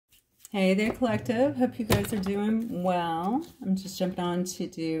Hey there, collective. Hope you guys are doing well. I'm just jumping on to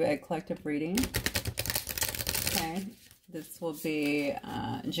do a collective reading. Okay, this will be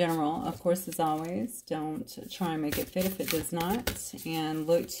general, of course, as always. Don't try and make it fit if it does not. And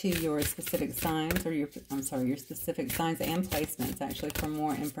look to your specific signs, or your specific signs and placements, actually, for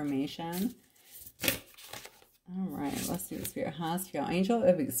more information. All right, let's see what Spirit has for y'all. Angel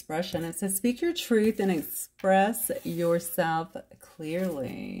of Expression. It says, speak your truth and express yourself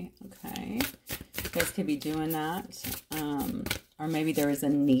clearly. Okay. You guys could be doing that. Or maybe there is a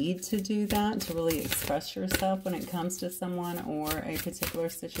need to do that, to really express yourself when it comes to someone or a particular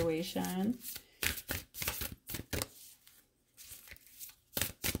situation.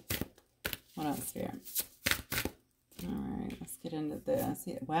 What else, Spirit? All right, let's get into this.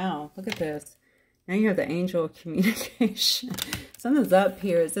 Wow, look at this. Now you have the angel of communication. Something's up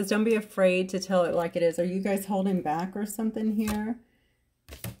here. It says, don't be afraid to tell it like it is. Are you guys holding back or something here?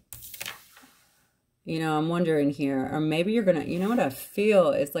 You know, I'm wondering here. Or maybe you're going to, you know what I feel?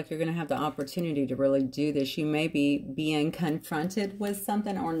 It's like you're going to have the opportunity to really do this. You may be being confronted with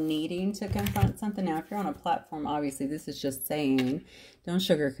something or needing to confront something. Now, if you're on a platform, obviously, this is just saying, don't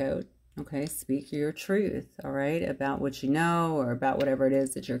sugarcoat. Okay, speak your truth, all right, about what you know or about whatever it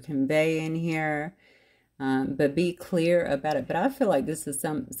is that you're conveying here. But be clear about it. But I feel like this is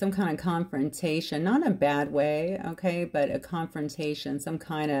some kind of confrontation, not in a bad way, okay, but a confrontation, some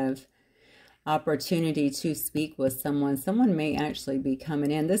kind of opportunity to speak with someone. Someone may actually be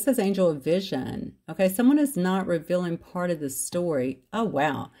coming in. This is Angel of Vision, okay? Someone is not revealing part of the story. Oh,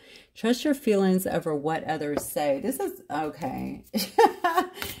 wow. Trust your feelings over what others say. This is, okay.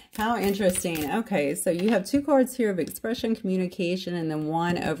 How interesting. Okay, so you have two cards here of expression, communication, and then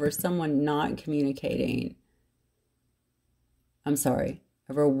one over someone not communicating. I'm sorry,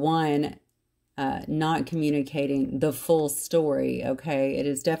 over one not communicating the full story, okay? It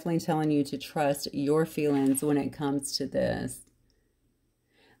is definitely telling you to trust your feelings when it comes to this.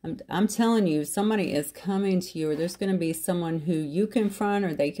 I'm telling you, somebody is coming to you, or there's going to be someone who you confront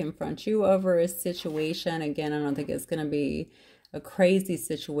or they confront you over a situation. Again, I don't think it's going to be a crazy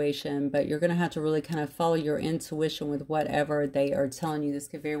situation, but you're going to have to really kind of follow your intuition with whatever they are telling you. This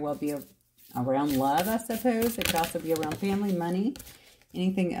could very well be around love, I suppose. It could also be around family, money,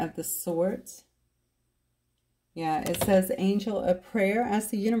 anything of the sort. Yeah, it says angel of prayer.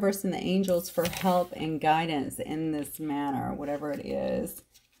 Ask the universe and the angels for help and guidance in this matter, whatever it is.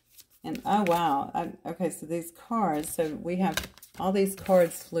 And oh, wow. Okay, so these cards, so we have all these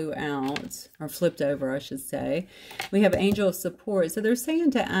cards flew out, or flipped over, I should say. We have angel of support. So they're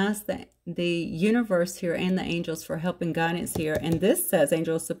saying to ask the universe here and the angels for help and guidance here. And this says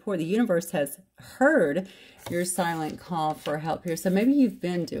angel of support. The universe has heard your silent call for help here. So maybe you've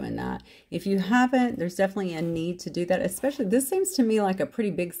been doing that. If you haven't, there's definitely a need to do that. Especially, this seems to me like a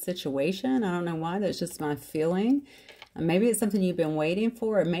pretty big situation. I don't know why. That's just my feeling. Maybe it's something you've been waiting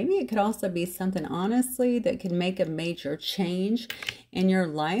for, or maybe it could also be something, honestly, that could make a major change in your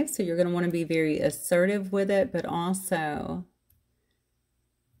life. So you're going to want to be very assertive with it, but also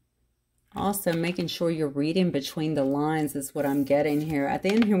making sure you're reading between the lines is what I'm getting here. At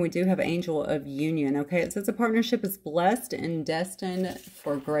the end here, we do have angel of union, okay? It says a partnership is blessed and destined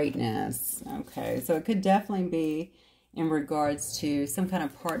for greatness, okay? So it could definitely be in regards to some kind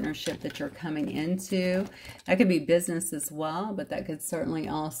of partnership that you're coming into. That could be business as well, but that could certainly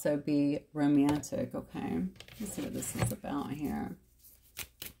also be romantic, okay? Let's see what this is about here.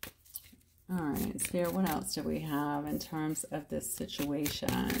 All right, Spirit, what else do we have in terms of this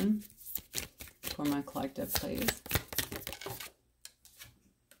situation for my collective, please?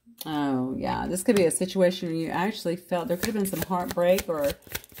 Oh, yeah, this could be a situation where you actually felt there could have been some heartbreak or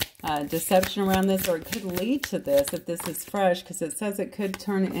deception around this, or it could lead to this if this is fresh, because it says it could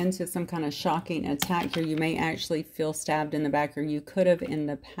turn into some kind of shocking attack here. You may actually feel stabbed in the back, or you could have in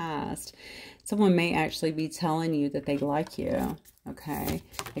the past. Someone may actually be telling you that they like you, okay?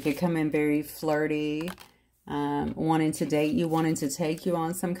 They could come in very flirty, wanting to date you, wanting to take you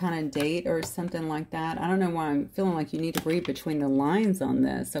on some kind of date or something like that. I don't know why I'm feeling like you need to read between the lines on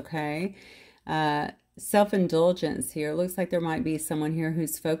this, okay? Self-indulgence here. It looks like there might be someone here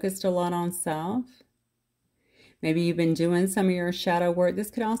who's focused a lot on self. Maybe you've been doing some of your shadow work.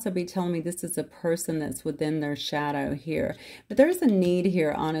 This could also be telling me this is a person that's within their shadow here. But there's a need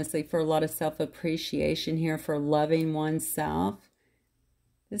here, honestly, for a lot of self-appreciation here, for loving oneself.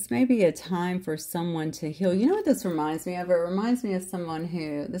 This may be a time for someone to heal. You know what this reminds me of? It reminds me of someone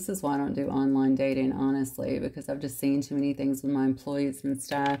who, this is why I don't do online dating, honestly, because I've just seen too many things with my employees and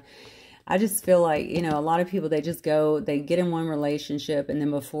stuff. I just feel like, you know, a lot of people, they just go, they get in one relationship and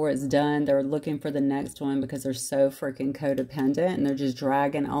then before it's done, they're looking for the next one because they're so freaking codependent and they're just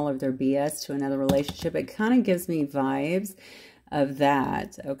dragging all of their BS to another relationship. It kind of gives me vibes of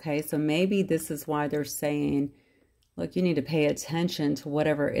that. Okay, so maybe this is why they're saying, look, you need to pay attention to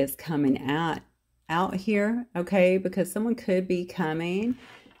whatever is coming out here. Okay, because someone could be coming.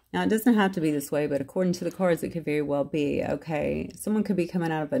 Now, it doesn't have to be this way, but according to the cards, it could very well be, okay? Someone could be coming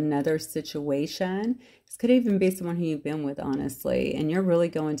out of another situation. This could even be someone who you've been with, honestly, and you're really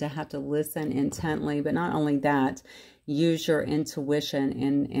going to have to listen intently, but not only that, use your intuition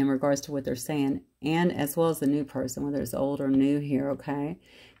in regards to what they're saying, and as well as the new person, whether it's old or new here, okay?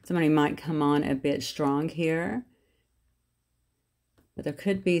 Somebody might come on a bit strong here. But there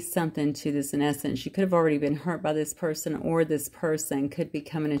could be something to this in essence. You could have already been hurt by this person, or this person could be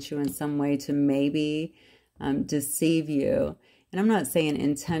coming at you in some way to maybe deceive you. And I'm not saying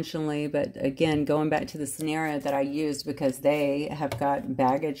intentionally, but again, going back to the scenario that I used, because they have got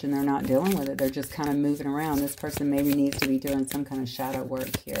baggage and they're not dealing with it. They're just kind of moving around. This person maybe needs to be doing some kind of shadow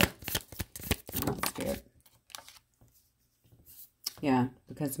work here. Oh, that's good. Yeah,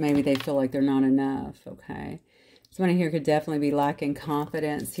 because maybe they feel like they're not enough, okay? Somebody here could definitely be lacking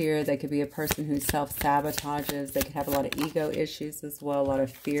confidence here. They could be a person who self-sabotages. They could have a lot of ego issues as well, a lot of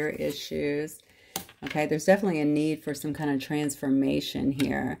fear issues. Okay, there's definitely a need for some kind of transformation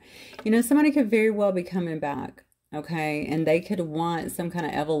here. You know, somebody could very well be coming back, okay? And they could want some kind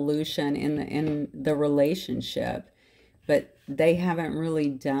of evolution in the relationship. But they haven't really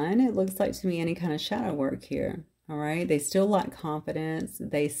done, it looks like to me, any kind of shadow work here. All right, they still lack confidence.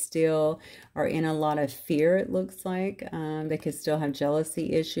 They still are in a lot of fear, it looks like. They could still have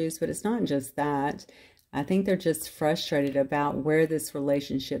jealousy issues, but it's not just that. I think they're just frustrated about where this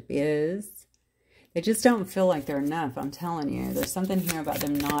relationship is. They just don't feel like they're enough, I'm telling you. There's something here about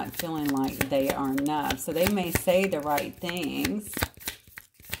them not feeling like they are enough. So they may say the right things,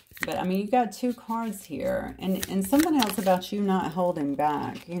 but, I mean, you got two cards here. And something else about you not holding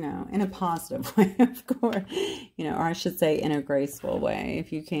back, you know, in a positive way, of course. You know, or I should say in a graceful way,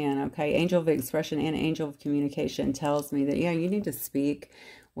 if you can, okay? Angel of expression and angel of communication tells me that, yeah, you need to speak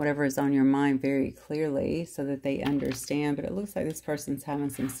whatever is on your mind very clearly so that they understand. But it looks like this person's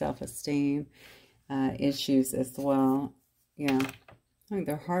having some self-esteem issues as well. Yeah, I think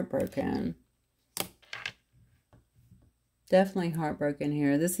they're heartbroken. Definitely heartbroken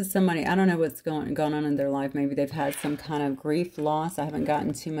here. This is somebody, I don't know what's going on in their life. Maybe they've had some kind of grief loss. I haven't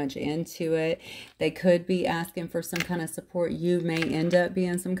gotten too much into it. They could be asking for some kind of support. You may end up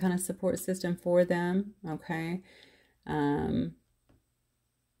being some kind of support system for them, okay?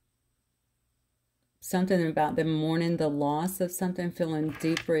 Something about them mourning the loss of something, feeling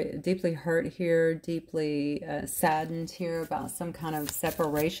deeply hurt here, deeply saddened here about some kind of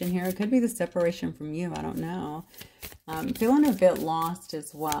separation here. It could be the separation from you. I don't know. Feeling a bit lost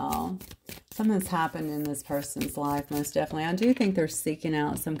as well. Something's happened in this person's life, most definitely. I do think they're seeking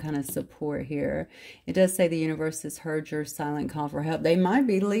out some kind of support here. It does say the universe has heard your silent call for help. They might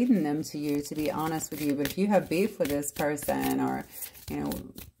be leading them to you, to be honest with you. But if you have beef with this person, or, you know,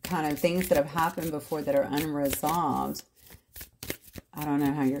 kind of things that have happened before that are unresolved, I don't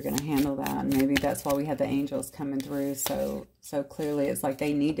know how you're going to handle that. And maybe that's why we have the angels coming through so clearly. It's like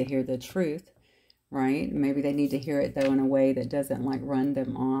they need to hear the truth, right? Maybe they need to hear it, though, in a way that doesn't, like, run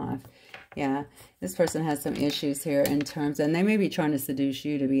them off. Yeah, this person has some issues here in terms, and they may be trying to seduce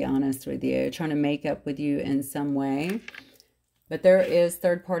you, to be honest with you, trying to make up with you in some way. But there is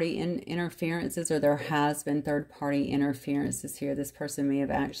third-party interferences, or there has been third-party interferences here. This person may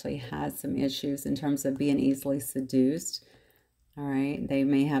have actually had some issues in terms of being easily seduced. All right. They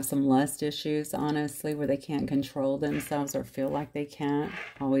may have some lust issues, honestly, where they can't control themselves or feel like they can't.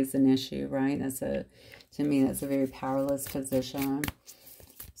 Always an issue, right? To me, that's a very powerless position.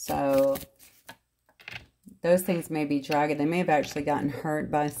 So those things may be dragging. They may have actually gotten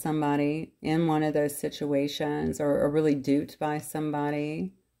hurt by somebody in one of those situations, or really duped by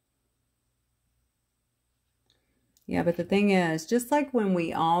somebody. Yeah, but the thing is, just like when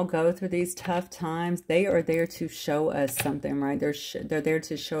we all go through these tough times, they are there to show us something, right? They're there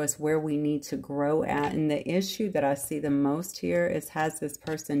to show us where we need to grow at. And the issue that I see the most here is, has this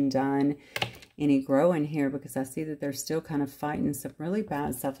person done any growing here? Because I see that they're still kind of fighting some really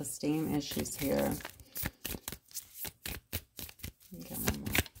bad self-esteem issues here.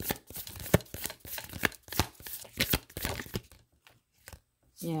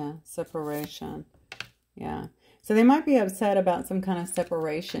 Yeah, separation. Yeah. So they might be upset about some kind of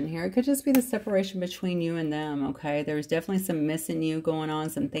separation here. It could just be the separation between you and them, okay? There's definitely some missing you going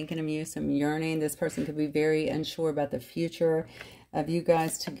on, some thinking of you, some yearning. This person could be very unsure about the future of you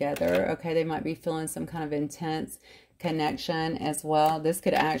guys together, okay? They might be feeling some kind of intense connection as well. This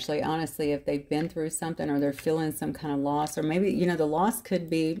could actually, honestly, if they've been through something or they're feeling some kind of loss, or maybe, you know, the loss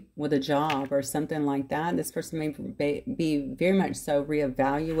could be with a job or something like that. This person may be very much so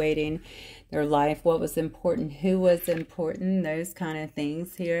reevaluating their life, what was important, who was important, those kind of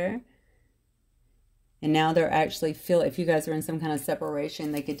things here. And now they're actually if you guys are in some kind of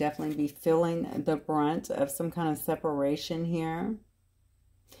separation, they could definitely be feeling the brunt of some kind of separation here.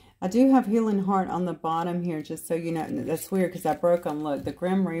 I do have Healing Heart on the bottom here, just so you know. That's weird because I broke them. Look, the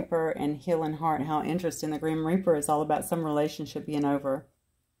Grim Reaper and Healing Heart. How interesting. The Grim Reaper is all about some relationship being over.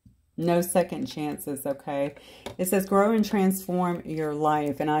 No second chances, okay? It says grow and transform your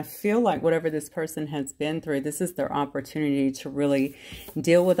life. And I feel like whatever this person has been through, this is their opportunity to really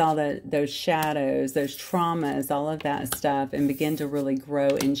deal with all those shadows, those traumas, all of that stuff, and begin to really grow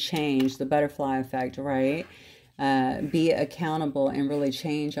and change. The butterfly effect, right? Be accountable and really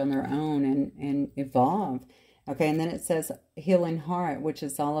change on their own and evolve. Okay, and then it says Healing Heart, which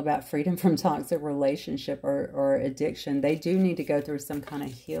is all about freedom from toxic relationship or addiction. They do need to go through some kind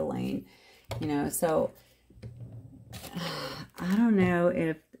of healing, you know. So I don't know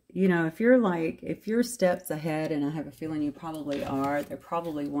if, you know, if you're steps ahead, and I have a feeling you probably are, they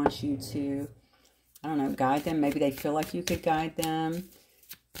probably want you to, I don't know, guide them. Maybe they feel like you could guide them.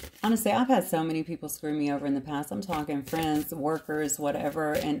 Honestly, I've had so many people screw me over in the past. I'm talking friends, workers,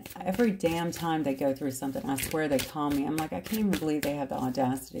 whatever. And every damn time they go through something, I swear they call me. I'm like, I can't even believe they have the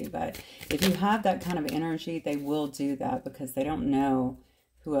audacity. But if you have that kind of energy, they will do that because they don't know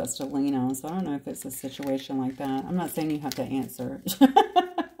who else to lean on. So I don't know if it's a situation like that. I'm not saying you have to answer.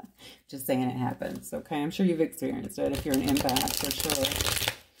 Just saying it happens, okay? I'm sure you've experienced it if you're an empath, for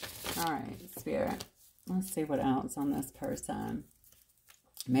sure. All right, Spirit. Let's see what else on this person.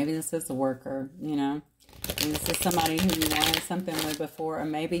 Maybe this is a worker, you know. Maybe this is somebody who you wanted something with before, or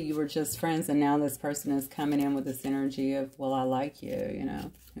maybe you were just friends and now this person is coming in with this energy of, well, I like you, you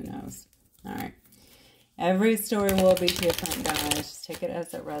know. Who knows? All right. Every story will be different, guys. Just take it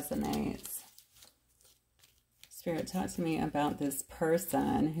as it resonates. Spirit, talk to me about this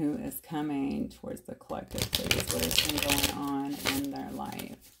person who is coming towards the collective, please. What has been going on in their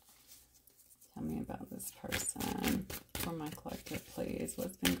life? Tell me about this person for my collective, please.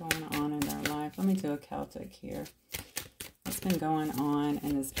 What's been going on in their life? Let me do a Celtic here. What's been going on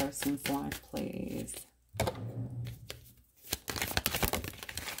in this person's life, please?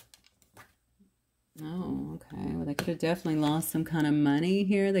 Oh, okay. Well, they could have definitely lost some kind of money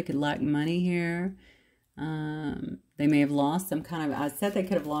here. They could lack money here. They may have lost some kind of, I said they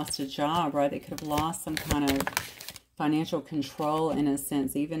could have lost a job, right? They could have lost some kind of financial control in a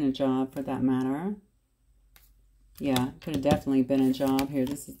sense, even a job for that matter. Yeah, could have definitely been a job here.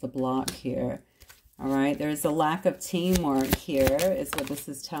 This is the block here. All right, there's a lack of teamwork here is what this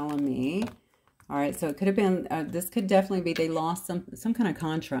is telling me. All right, so it could have been, this could definitely be they lost some kind of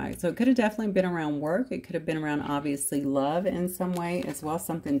contract. So it could have definitely been around work. It could have been around, obviously, love in some way as well.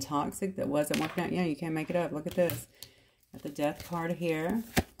 Something toxic that wasn't working out. Yeah, you can't make it up. Look at this. Got the Death card here.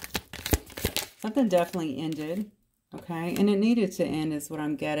 Something definitely ended. Okay, and it needed to end is what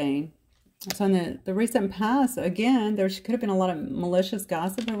I'm getting. So in the recent past, again, there could have been a lot of malicious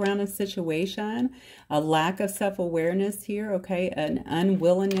gossip around a situation, a lack of self-awareness here, okay, an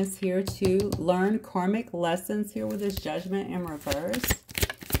unwillingness here to learn karmic lessons here with this Judgment in reverse.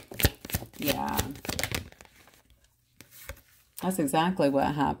 Yeah. That's exactly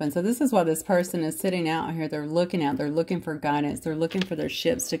what happened. So this is why this person is sitting out here. They're looking for guidance. They're looking for their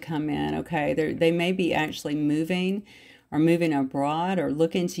ships to come in, okay? They may be actually moving or moving abroad or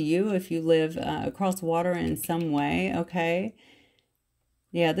looking to you if you live across water in some way, okay?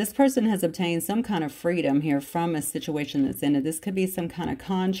 Yeah, this person has obtained some kind of freedom here from a situation that's ended. This could be some kind of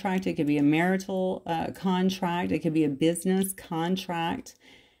contract. It could be a marital contract. It could be a business contract.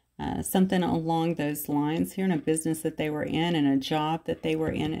 Something along those lines here in a business that they were in and a job that they were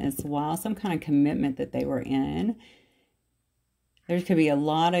in as well. Some kind of commitment that they were in. There could be a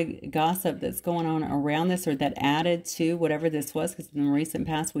lot of gossip that's going on around this or that added to whatever this was, because in the recent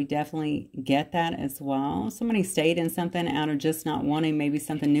past, we definitely get that as well. Somebody stayed in something out of just not wanting maybe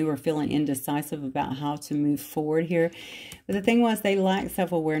something new or feeling indecisive about how to move forward here. But the thing was they lacked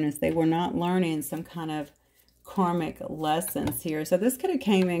self-awareness. They were not learning some kind of karmic lessons here. So this could have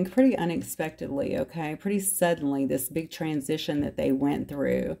came in pretty unexpectedly, okay? Pretty suddenly, this big transition that they went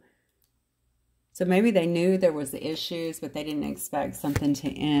through. So maybe they knew there was issues, but they didn't expect something to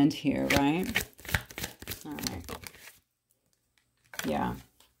end here, right? All right. Yeah.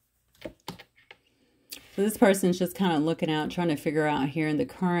 So this person's just kind of looking out, trying to figure out here in the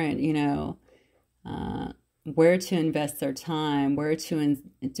current, you know, where to invest their time, where to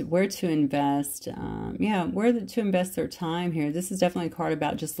invest, where to invest their time here. This is definitely a card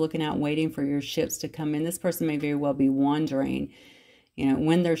about just looking out, waiting for your ships to come in. This person may very well be wondering, you know,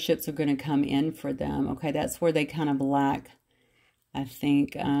 when their ships are going to come in for them. Okay, that's where they kind of lack, I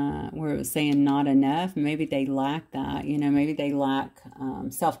think, where it was saying not enough. Maybe they lack that, you know, maybe they lack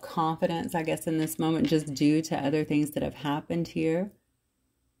self-confidence, I guess, in this moment, just due to other things that have happened here.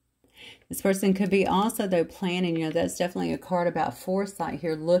 This person could be also, though, planning. You know, that's definitely a card about foresight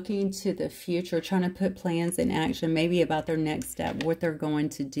here, looking to the future, trying to put plans in action, maybe about their next step, what they're going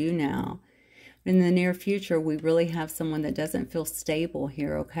to do now. In the near future, we really have someone that doesn't feel stable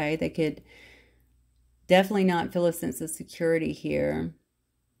here, okay? They could definitely not feel a sense of security here.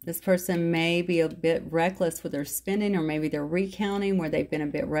 This person may be a bit reckless with their spending, or maybe they're recounting where they've been a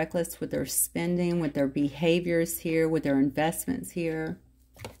bit reckless with their spending, with their behaviors here, with their investments here.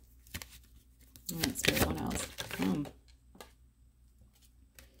 Let's see what else.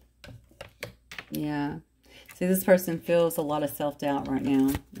 Yeah. See, this person feels a lot of self-doubt right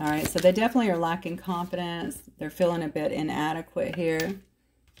now. All right, so they definitely are lacking confidence. They're feeling a bit inadequate here.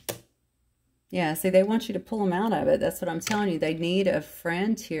 Yeah, see, they want you to pull them out of it. That's what I'm telling you. They need a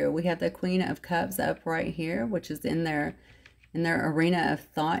friend here. We have the Queen of Cups up right here, which is in their arena of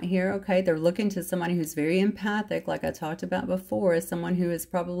thought here, okay? They're looking to somebody who's very empathic, like I talked about before, someone who is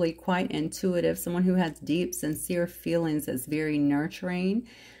probably quite intuitive, someone who has deep, sincere feelings that's very nurturing,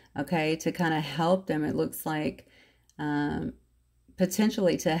 okay, to kind of help them. It looks like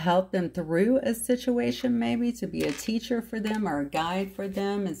potentially to help them through a situation, maybe to be a teacher for them or a guide for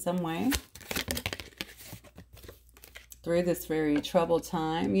them in some way through this very troubled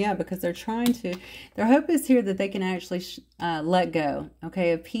time. Yeah, because they're trying to, their hope is here that they can actually let go,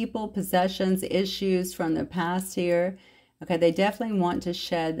 okay, of people, possessions, issues from the past here. Okay, they definitely want to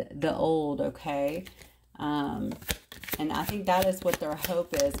shed the old, okay? And I think that is what their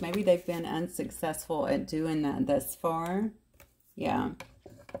hope is. Maybe they've been unsuccessful at doing that thus far. Yeah.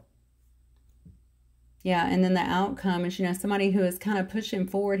 Yeah, and then the outcome is, you know, somebody who is kind of pushing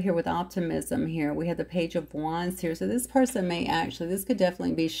forward here with optimism here. We have the Page of Wands here. So this person may actually, this could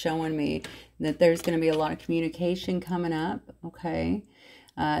definitely be showing me that there's going to be a lot of communication coming up, okay?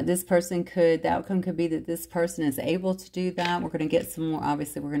 This person could, the outcome could be that this person is able to do that. We're going to get some more,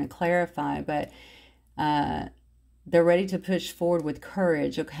 obviously we're going to clarify, but they're ready to push forward with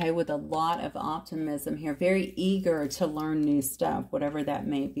courage, okay, with a lot of optimism here. Very eager to learn new stuff, whatever that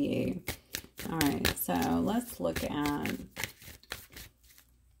may be. All right, so let's look at,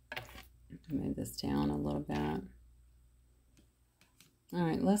 move this down a little bit. All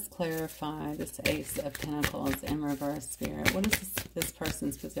right, let's clarify this Ace of Pentacles in reverse, Spirit. What is this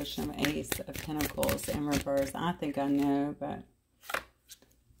person's position of Ace of Pentacles in reverse? I think I know, but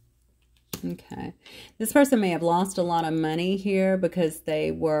okay. This person may have lost a lot of money here because they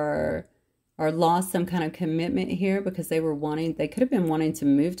were, or lost some kind of commitment here because they were wanting, they could have been wanting to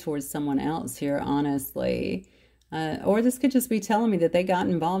move towards someone else here, honestly. Or this could just be telling me that they got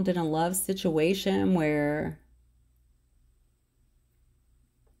involved in a love situation where,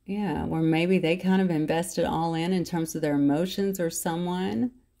 yeah, where maybe they kind of invested all in terms of their emotions or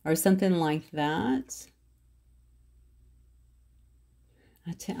someone or something like that.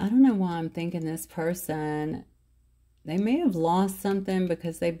 I don't know why I'm thinking this person, they may have lost something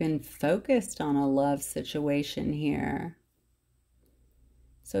because they've been focused on a love situation here.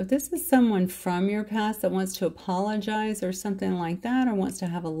 So if this is someone from your past that wants to apologize or something like that, or wants to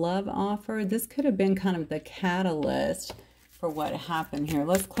have a love offer, this could have been kind of the catalyst for what happened here.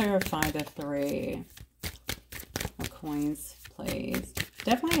 Let's clarify the Three of Coins, please.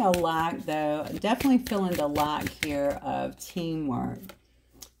 Definitely a lack, though. Definitely feeling the lack here of teamwork.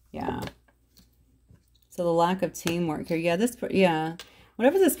 Yeah. So the lack of teamwork here. Yeah,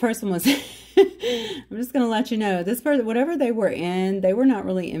 whatever this person was, I'm just going to let you know, this person, whatever they were in, they were not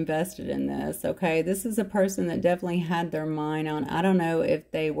really invested in this, okay? This is a person that definitely had their mind on, I don't know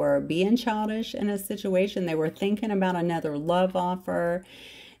if they were being childish in a situation. They were thinking about another love offer.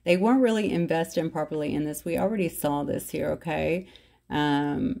 They weren't really investing properly in this. We already saw this here, okay?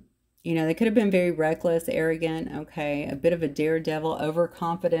 You know, they could have been very reckless, arrogant, okay, a bit of a daredevil,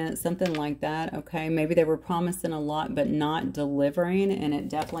 overconfident, something like that, okay. Maybe they were promising a lot but not delivering, and it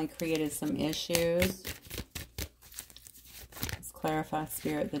definitely created some issues. Let's clarify,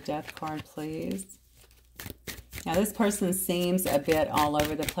 Spirit, the Death card, please. Now, this person seems a bit all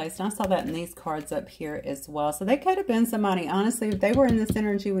over the place. And I saw that in these cards up here as well. So they could have been somebody, honestly, if they were in this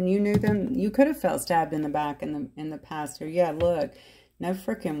energy when you knew them, you could have felt stabbed in the back in the past here. Yeah, look, no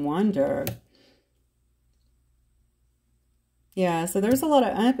freaking wonder. Yeah, so there's a lot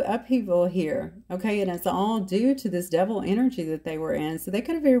of upheaval here, okay? And it's all due to this devil energy that they were in. So they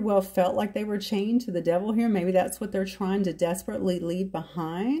could have very well felt like they were chained to the devil here. Maybe that's what they're trying to desperately leave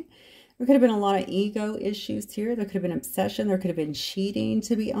behind. There could have been a lot of ego issues here. There could have been obsession. There could have been cheating,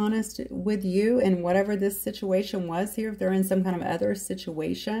 to be honest with you, and whatever this situation was here, if they're in some kind of other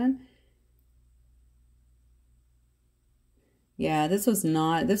situation. Yeah, this was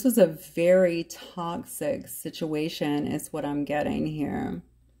a very toxic situation is what I'm getting here.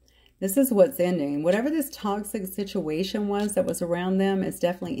 This is what's ending. Whatever this toxic situation was that was around them is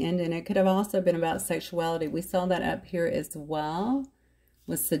definitely ending. It could have also been about sexuality. We saw that up here as well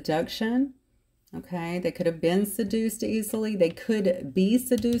with seduction. Okay, they could have been seduced easily. They could be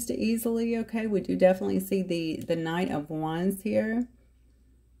seduced easily. Okay, we do definitely see the Knight of Wands here.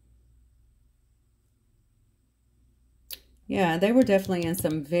 Yeah, they were definitely in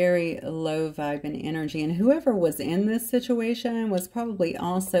some very low vibing energy. And whoever was in this situation was probably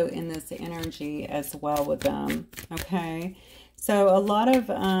also in this energy as well with them. Okay. So a lot of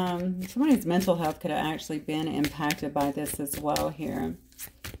somebody's mental health could have actually been impacted by this as well here.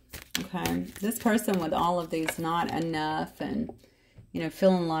 Okay. This person with all of these not enough and, you know,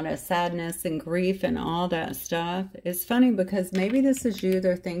 feeling a lot of sadness and grief and all that stuff. It's funny because maybe this is you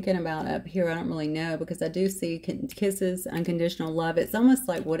they're thinking about up here. I don't really know because I do see kisses, unconditional love. It's almost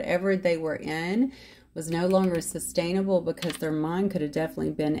like whatever they were in was no longer sustainable because their mind could have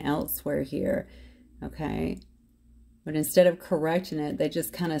definitely been elsewhere here. Okay. But instead of correcting it, they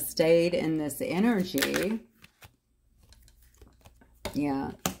just kind of stayed in this energy.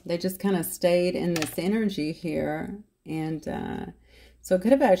 Yeah. They just kind of stayed in this energy here. And, so it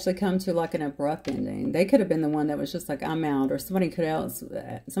could have actually come to like an abrupt ending. They could have been the one that was just like, I'm out. Or somebody else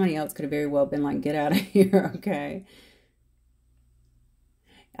could have very well been like, get out of here, okay?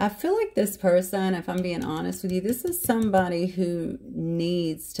 I feel like this person, if I'm being honest with you, this is somebody who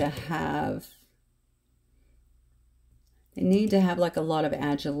needs to have... They need to have like a lot of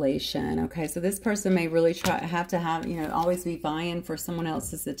adulation. Okay, so this person may really have to have, you know, always be vying for someone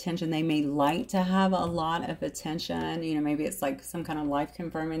else's attention. They may like to have a lot of attention. You know, maybe it's like some kind of life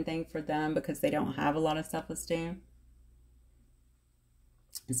confirming thing for them because they don't have a lot of self-esteem.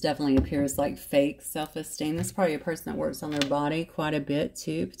 This definitely appears like fake self-esteem. This is probably a person that works on their body quite a bit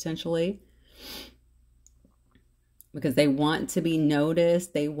too, potentially. Because they want to be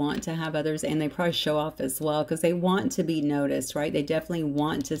noticed, they want to have others, and they probably show off as well because they want to be noticed, right? They definitely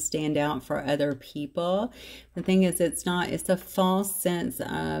want to stand out for other people. The thing is, it's a false sense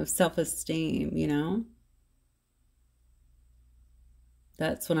of self-esteem, you know?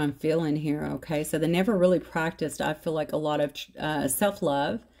 That's what I'm feeling here, okay? So they never really practiced, I feel like, a lot of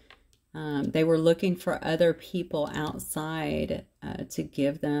self-love. They were looking for other people outside to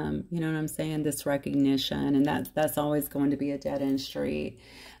give them, you know what I'm saying, this recognition. And that's always going to be a dead-end street.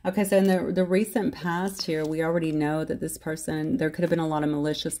 Okay, so in the recent past here, we already know that this person, there could have been a lot of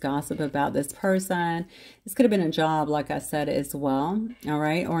malicious gossip about this person. This could have been a job, like I said, as well, all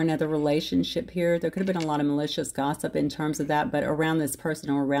right? Or another relationship here. There could have been a lot of malicious gossip in terms of that, but around this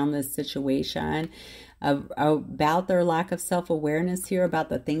person or around this situation. About their lack of self-awareness here, about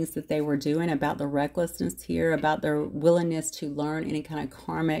the things that they were doing, about the recklessness here, about their willingness to learn any kind of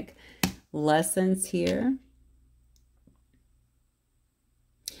karmic lessons here.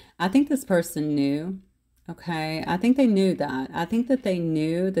 I think this person knew, okay? I think they knew that. I think that they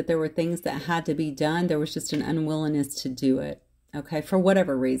knew that there were things that had to be done. There was just an unwillingness to do it, okay? For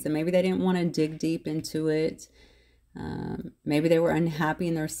whatever reason. Maybe they didn't want to dig deep into it. Maybe they were unhappy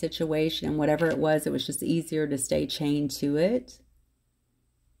in their situation, and whatever it was just easier to stay chained to it.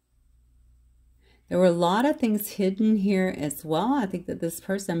 There were a lot of things hidden here as well. I think that this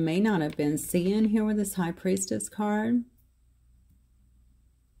person may not have been seeing here with this High Priestess card.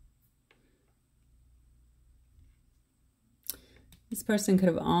 This person could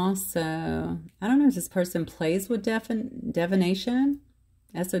have also, I don't know if this person plays with divination,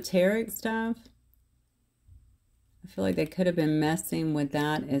 esoteric stuff. I feel like they could have been messing with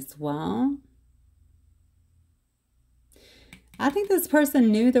that as well. I think this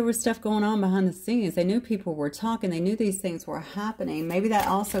person knew there was stuff going on behind the scenes. They knew people were talking. They knew these things were happening. Maybe that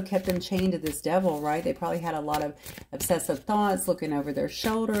also kept them chained to this devil, right? They probably had a lot of obsessive thoughts, looking over their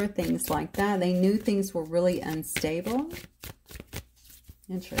shoulder, things like that. They knew things were really unstable.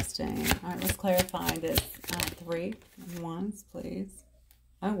 Interesting. All right, let's clarify this 3 of Wands, please.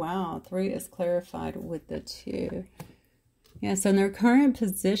 Oh, wow. 3 is clarified with the 2. Yeah, so in their current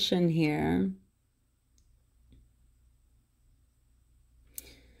position here,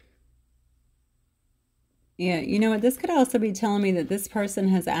 yeah, you know what? This could also be telling me that this person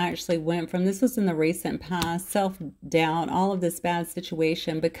has actually went from, this was in the recent past, self-doubt, all of this bad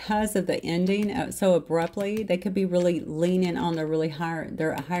situation because of the ending so abruptly. They could be really leaning on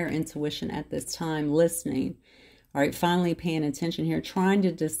their higher intuition at this time, listening. All right, finally paying attention here, trying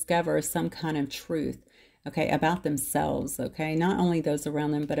to discover some kind of truth, okay, about themselves, okay? Not only those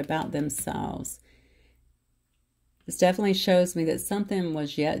around them, but about themselves. This definitely shows me that something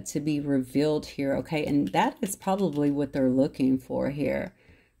was yet to be revealed here, okay? And that is probably what they're looking for here.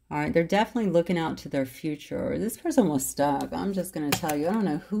 All right, they're definitely looking out to their future. This person was stuck. I'm just going to tell you, I don't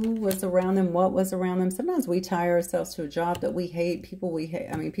know who was around them, what was around them. Sometimes we tie ourselves to a job that we hate, people we hate,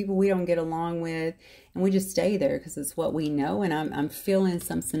 I mean, people we don't get along with, and we just stay there because it's what we know. And I'm feeling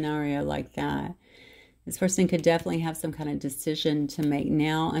some scenario like that. This person could definitely have some kind of decision to make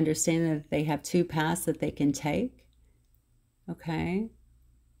now, understanding that they have 2 paths that they can take. Okay.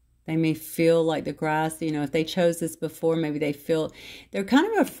 They may feel like the grass, you know, if they chose this before, maybe they feel, they're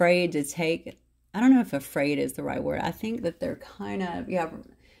kind of afraid to take, I don't know if afraid is the right word. I think that they're kind of, yeah,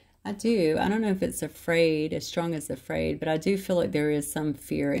 I do. I don't know if it's afraid, as strong as afraid, but I do feel like there is some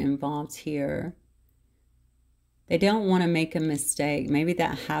fear involved here. They don't want to make a mistake. Maybe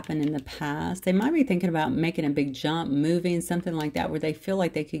that happened in the past. They might be thinking about making a big jump, moving, something like that, where they feel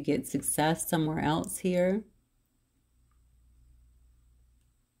like they could get success somewhere else here.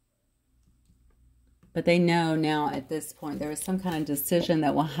 But they know now at this point there is some kind of decision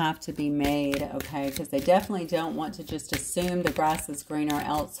that will have to be made, okay? Because they definitely don't want to just assume the grass is greener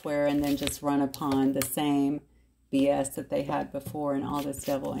elsewhere and then just run upon the same BS that they had before and all this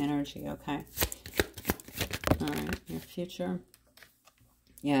devil energy, okay? All right, your future.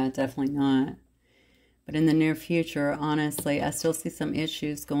 Yeah, definitely not. But in the near future, honestly, I still see some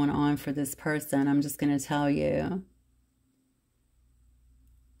issues going on for this person. I'm just going to tell you.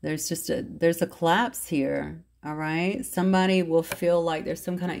 There's a collapse here, all right? Somebody will feel like there's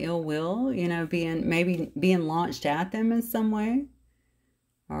some kind of ill will, you know, maybe being launched at them in some way,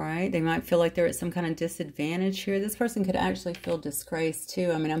 all right? They might feel like they're at some kind of disadvantage here. This person could actually feel disgraced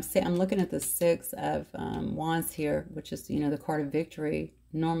too. I mean, I'm looking at the 6 of Wands here, which is, you know, the card of victory,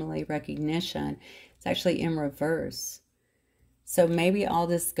 normally recognition. It's actually in reverse. So maybe all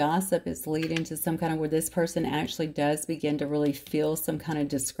this gossip is leading to some kind of where this person actually does begin to really feel some kind of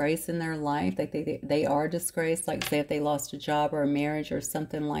disgrace in their life. Like they are disgraced, like say if they lost a job or a marriage or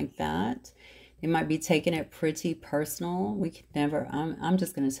something like that. They might be taking it pretty personal. We can never, I'm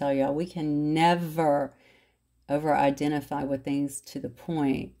just going to tell y'all, we can never over-identify with things to the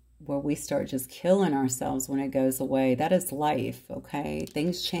point where we start just killing ourselves when it goes away. That is life, okay?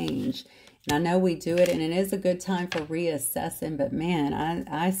 Things change. And I know we do it, and it is a good time for reassessing, but man,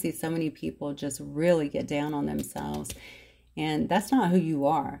 I see so many people just really get down on themselves, and that's not who you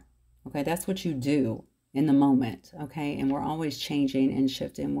are, okay? That's what you do in the moment, okay? And we're always changing and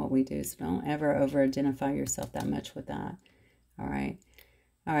shifting what we do, so don't ever over-identify yourself that much with that, all right?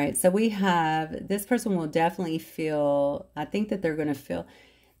 All right, so we have, this person will definitely feel, I think that they're going to feel,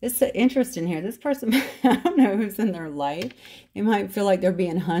 it's interesting here. This person, I don't know who's in their life. They might feel like they're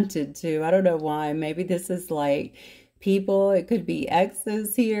being hunted too. I don't know why. Maybe this is like people. It could be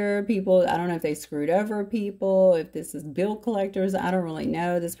exes here. People, I don't know if they screwed over people. If this is bill collectors, I don't really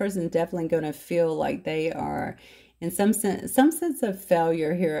know. This person is definitely going to feel like they are in some sense of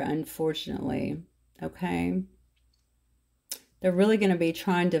failure here, unfortunately. Okay. They're really going to be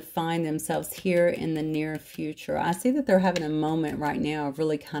trying to find themselves here in the near future. I see that they're having a moment right now of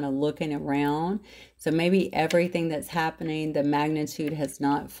really kind of looking around. So maybe everything that's happening, the magnitude has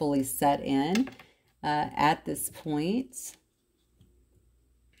not fully set in at this point.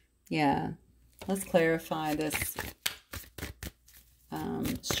 Yeah. Let's clarify this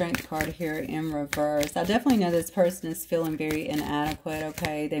strength card here in reverse. I definitely know this person is feeling very inadequate,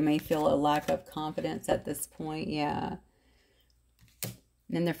 okay? They may feel a lack of confidence at this point. Yeah.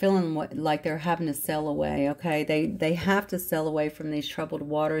 And they're feeling like they're having to sail away, okay? They have to sail away from these troubled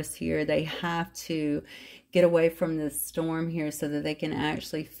waters here. They have to get away from this storm here so that they can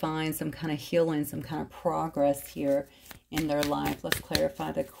actually find some kind of healing, some kind of progress here in their life. Let's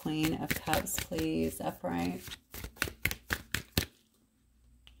clarify the Queen of Cups, please. Upright.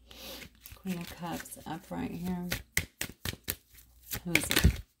 Queen of Cups, upright here. Who is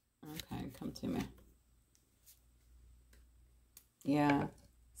it? Okay, come to me. Yeah.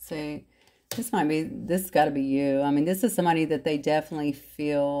 See, this got to be you. I mean, this is somebody that they definitely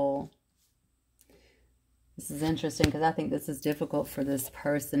feel, This is interesting because I think this is difficult for this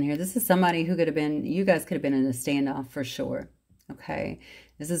person here. This is somebody who could have been, you guys could have been in a standoff for sure. Okay.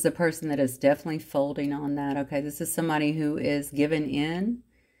 This is a person that is definitely folding on that. Okay. This is somebody who is given in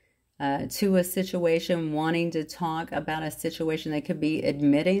to a situation, wanting to talk about a situation. They could be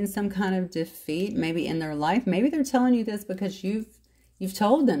admitting some kind of defeat maybe in their life. Maybe they're telling you this because you've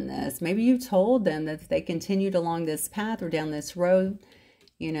told them this. Maybe you've told them that if they continued along this path or down this road,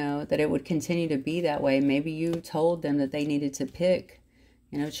 you know, that it would continue to be that way. Maybe you told them that they needed to pick,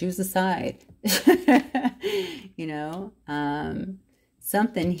 you know, choose a side, you know,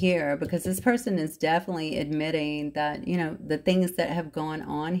 something here, because this person is definitely admitting that, you know, the things that have gone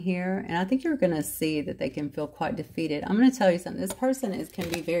on here. And I think you're going to see that they can feel quite defeated. I'm going to tell you something. This person can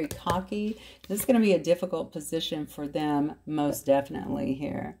be very cocky. This is going to be a difficult position for them, most definitely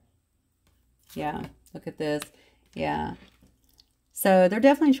here. Yeah, look at this. Yeah. So they're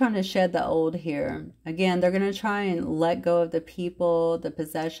definitely trying to shed the old here. Again, they're going to try and let go of the people, the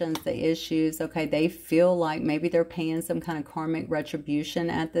possessions, the issues. Okay, they feel like maybe they're paying some kind of karmic retribution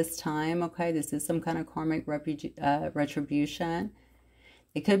at this time. Okay, this is some kind of karmic retribution.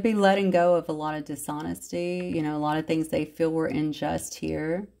 It could be letting go of a lot of dishonesty, you know, a lot of things they feel were unjust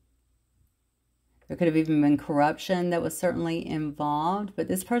here. There could have even been corruption that was certainly involved. But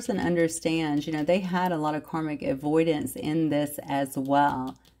this person understands, you know, they had a lot of karmic avoidance in this as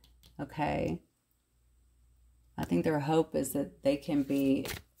well. Okay. I think their hope is that they can be...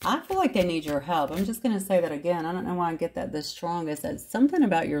 I feel like they need your help. I'm just going to say that again. I don't know why I get that the strongest. That's something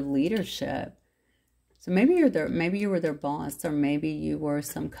about your leadership. So maybe you were their boss, or maybe you were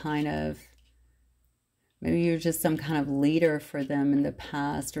some kind of... Maybe you're just some kind of leader for them in the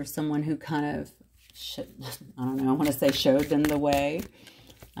past, or someone who kind of... I don't know, I want to say showed them the way.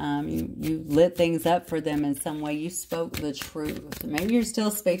 You lit things up for them in some way. You spoke the truth. Maybe you're still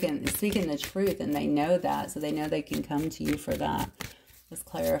speaking the truth, and they know that, so they know they can come to you for that. Let's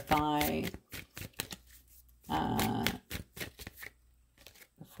clarify. The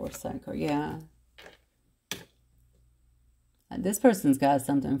fourth cycle, yeah. This person's got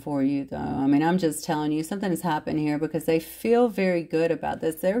something for you, though. I mean, I'm just telling you, something has happened here because they feel very good about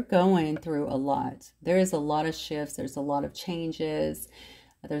this. They're going through a lot. There is a lot of shifts. There's a lot of changes.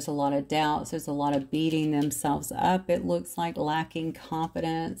 There's a lot of doubts. There's a lot of beating themselves up. It looks like lacking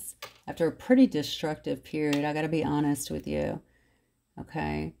confidence after a pretty destructive period. I got to be honest with you.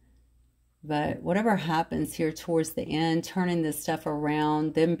 Okay. But whatever happens here towards the end, turning this stuff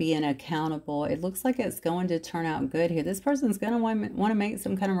around, them being accountable, it looks like it's going to turn out good here. This person's going to want to make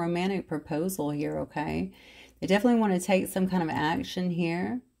some kind of romantic proposal here, okay? They definitely want to take some kind of action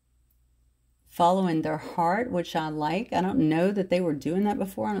here, following their heart, which I like. I don't know that they were doing that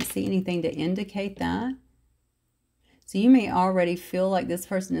before. I don't see anything to indicate that. So you may already feel like this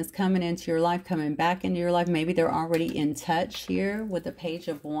person is coming into your life, coming back into your life. Maybe they're already in touch here with the Page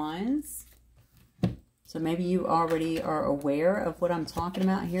of Wands. So maybe you already are aware of what I'm talking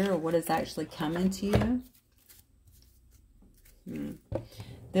about here, or what is actually coming to you.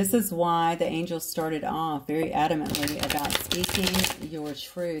 This is why the angels started off very adamantly about speaking your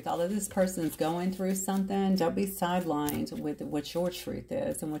truth. Although this person's going through something, don't be sidelined with what your truth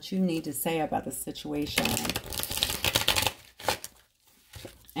is and what you need to say about the situation.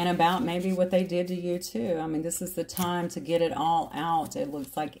 And about maybe what they did to you too. I mean, this is the time to get it all out. It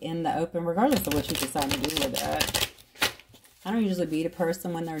looks like in the open, regardless of what you decide to do with it. I don't usually beat a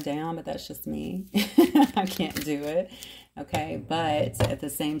person when they're down, but that's just me. I can't do it. Okay, but at the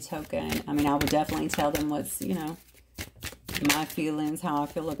same token, I mean, I would definitely tell them what's, you know, my feelings, how I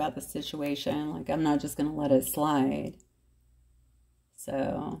feel about the situation. Like, I'm not just going to let it slide.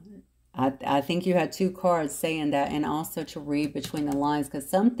 So... I think you had two cards saying that, and also to read between the lines, because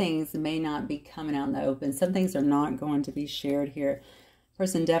some things may not be coming out in the open. Some things are not going to be shared here.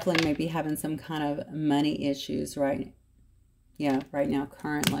 Person definitely may be having some kind of money issues right now,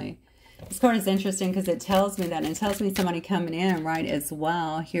 currently. This card is interesting because it tells me that, and it tells me somebody coming in, right, as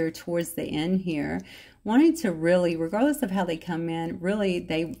well, here towards the end here, wanting to really, regardless of how they come in, really,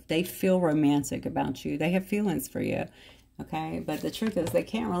 they feel romantic about you. They have feelings for you. Okay, but the truth is they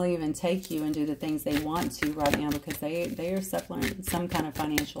can't really even take you and do the things they want to right now because they are suffering some kind of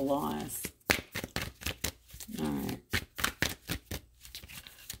financial loss. All right.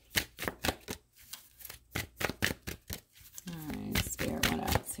 All right, Spirit,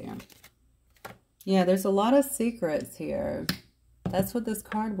 what else here? Yeah, there's a lot of secrets here. That's what this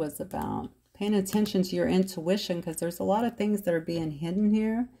card was about. Paying attention to your intuition, because there's a lot of things that are being hidden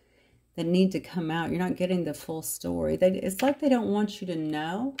here that need to come out. You're not getting the full story. It's like they don't want you to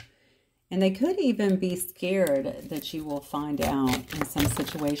know. And they could even be scared that you will find out in some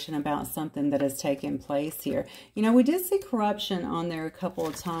situation about something that has taken place here. You know, we did see corruption on there a couple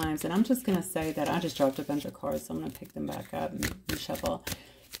of times. And I'm just going to say that I just dropped a bunch of cards, so I'm going to pick them back up and shuffle.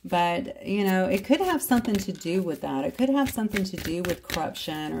 But, you know, it could have something to do with that. It could have something to do with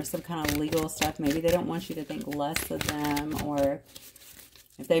corruption or some kind of legal stuff. Maybe they don't want you to think less of them, or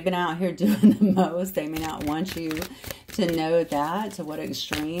if they've been out here doing the most, they may not want you to know that, to what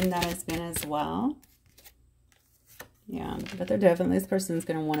extreme that has been as well. Yeah, but they're definitely, this person's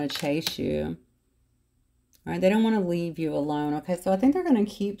going to want to chase you. All right, they don't want to leave you alone. Okay, so I think they're going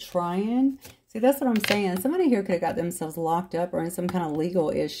to keep trying. See, that's what I'm saying. Somebody here could have got themselves locked up or in some kind of legal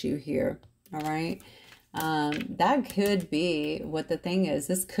issue here. All right. That could be what the thing is.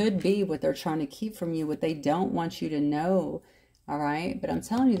 This could be what they're trying to keep from you, what they don't want you to know. All right. But I'm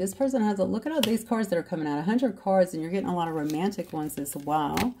telling you, this person has a, look at all these cards that are coming out, 100 cards, and you're getting a lot of romantic ones as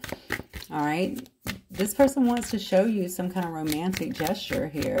well. All right. This person wants to show you some kind of romantic gesture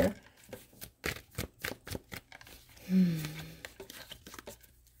here.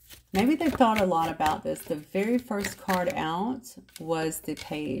 Maybe they've thought a lot about this. The very first card out was the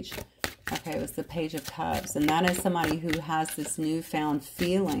Page. Okay, it was the Page of Cups. And that is somebody who has this newfound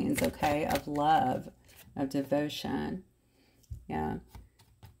feelings, okay, of love, of devotion. Yeah.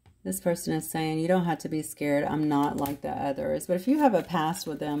 This person is saying, you don't have to be scared. I'm not like the others. But if you have a past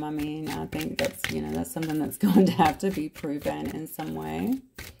with them, I mean, I think that's, you know, that's something that's going to have to be proven in some way.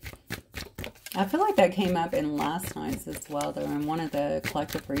 I feel like that came up in last night's as well, though, in one of the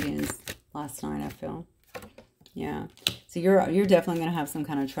collective readings last night, I feel. Yeah. So you're definitely going to have some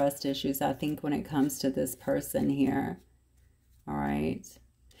kind of trust issues, I think, when it comes to this person here. All right.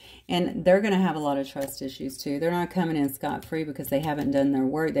 And they're going to have a lot of trust issues, too. They're not coming in scot-free because they haven't done their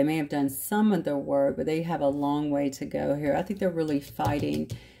work. They may have done some of their work, but they have a long way to go here. I think they're really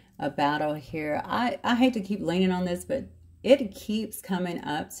fighting a battle here. I hate to keep leaning on this, but it keeps coming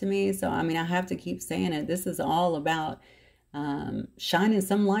up to me. So, I mean, I have to keep saying it. This is all about shining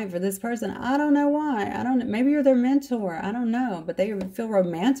some light for this person. I don't know why. I don't know. Maybe you're their mentor. I don't know. But they feel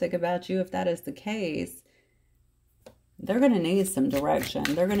romantic about you if that is the case. They're going to need some direction.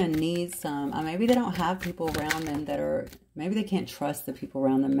 They're going to need some, maybe they don't have people around them that are, maybe they can't trust the people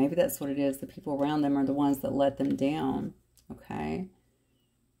around them. Maybe that's what it is. The people around them are the ones that let them down. Okay.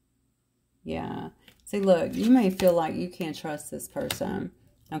 Yeah. See, look, you may feel like you can't trust this person.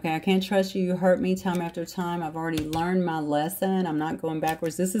 Okay, I can't trust you. You hurt me time after time. I've already learned my lesson. I'm not going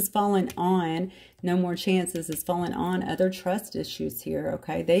backwards. This is falling on, no more chances. It's falling on other trust issues here,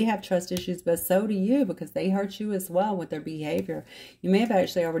 okay? They have trust issues, but so do you, because they hurt you as well with their behavior. You may have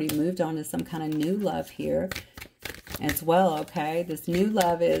actually already moved on to some kind of new love here as well, okay? This new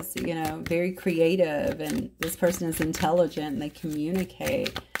love is, you know, very creative, and this person is intelligent, and they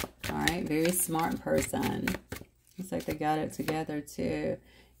communicate, all right? Very smart person. Looks like they got it together, too.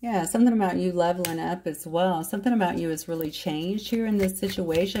 Yeah, something about you leveling up as well. Something about you has really changed here in this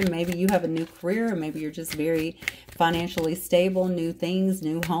situation. Maybe you have a new career, or maybe you're just very financially stable, new things,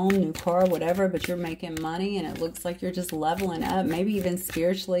 new home, new car, whatever, but you're making money, and it looks like you're just leveling up, maybe even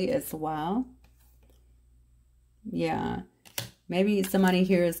spiritually as well. Yeah. Maybe somebody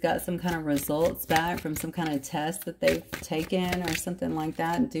here has got some kind of results back from some kind of test that they've taken or something like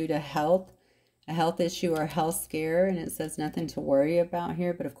that due to health. A health issue or a health scare, and it says nothing to worry about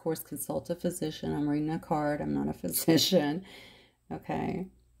here, but of course consult a physician. I'm reading a card. I'm not a physician. Okay.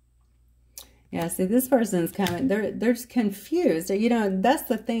 Yeah, see, this person's coming. They're just confused. You know, that's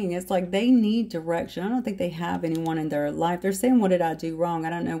the thing. It's like they need direction. I don't think they have anyone in their life. They're saying, what did I do wrong? I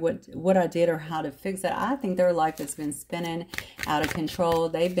don't know what I did or how to fix it. I think their life has been spinning out of control.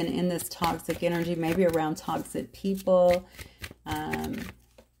 They've been in this toxic energy, maybe around toxic people.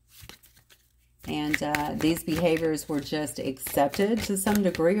 And these behaviors were just accepted to some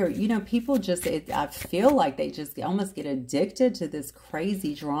degree, or, you know, people just, I feel like they just almost get addicted to this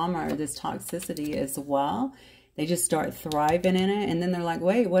crazy drama or this toxicity as well. They just start thriving in it. And then they're like,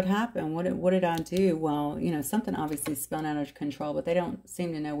 wait, what happened? What did I do? Well, you know, something obviously spun out of control, but they don't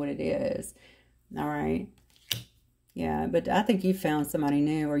seem to know what it is. All right. Yeah, but I think you found somebody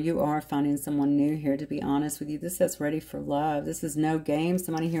new, or you are finding someone new here, to be honest with you. This says ready for love. This is no game.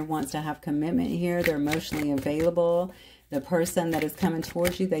 Somebody here wants to have commitment here. They're emotionally available. The person that is coming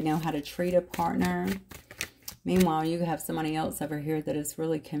towards you, they know how to treat a partner. Meanwhile, you have somebody else over here that is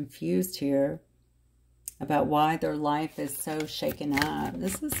really confused here about why their life is so shaken up.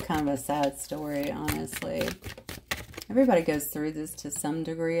 This is kind of a sad story, honestly. Everybody goes through this to some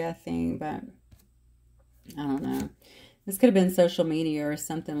degree, I think, but I don't know. This could have been social media or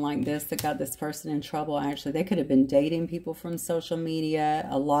something like this that got this person in trouble. Actually, they could have been dating people from social media.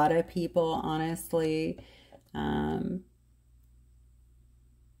 A lot of people, honestly.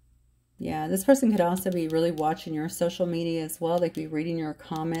 Yeah, this person could also be really watching your social media as well. They could be reading your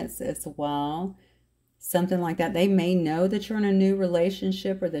comments as well. Something like that. They may know that you're in a new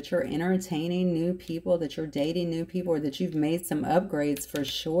relationship, or that you're entertaining new people, that you're dating new people, or that you've made some upgrades for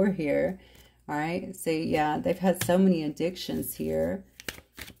sure here. All right. So, yeah, they've had so many addictions here.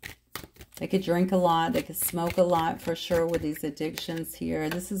 They could drink a lot. They could smoke a lot for sure with these addictions here.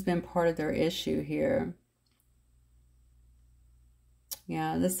 This has been part of their issue here.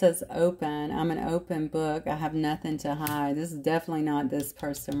 Yeah, this says open. I'm an open book. I have nothing to hide. This is definitely not this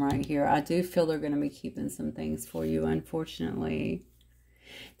person right here. I do feel they're going to be keeping some things for you, unfortunately.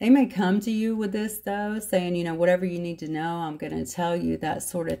 They may come to you with this, though, saying, you know, whatever you need to know, I'm going to tell you, that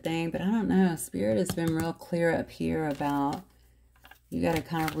sort of thing. But I don't know. Spirit has been real clear up here about you got to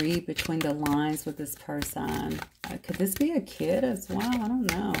kind of read between the lines with this person. Could this be a kid as well? I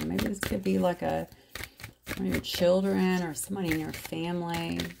don't know. Maybe this could be like one of your children or somebody in your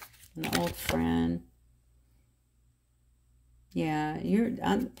family, an old friend. Yeah,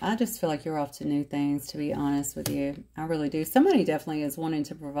 I just feel like you're off to new things, to be honest with you. I really do. Somebody definitely is wanting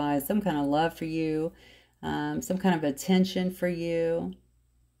to provide some kind of love for you, some kind of attention for you.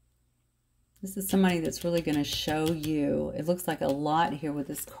 This is somebody that's really going to show you. It looks like a lot here with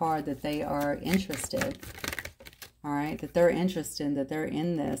this card that they are interested. All right, that they're interested, that they're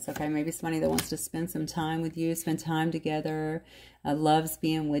in this. Okay, maybe somebody that wants to spend some time with you, spend time together, loves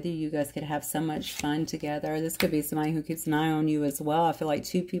being with you. You guys could have so much fun together. This could be somebody who keeps an eye on you as well. I feel like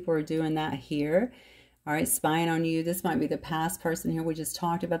two people are doing that here. All right, spying on you. This might be the past person here. We just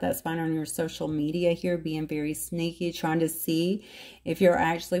talked about that, spying on your social media here, being very sneaky, trying to see if you're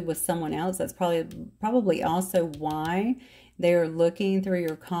actually with someone else. That's probably also why they're looking through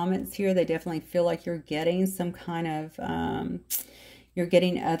your comments here. They definitely feel like you're getting some kind of, you're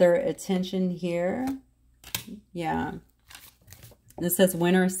getting other attention here. Yeah. This says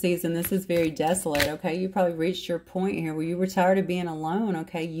winter season. This is very desolate, okay? You probably reached your point here where you were tired of being alone,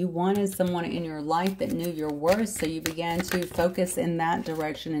 okay? You wanted someone in your life that knew your worth, so you began to focus in that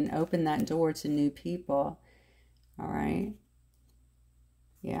direction and open that door to new people. All right?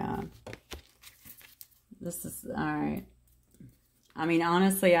 Yeah. This is, all right. I mean,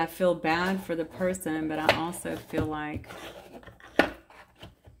 honestly, I feel bad for the person, but I also feel like,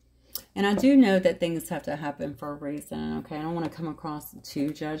 and I do know that things have to happen for a reason, okay? I don't want to come across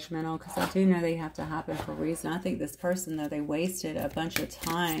too judgmental, because I do know they have to happen for a reason. I think this person, though, they wasted a bunch of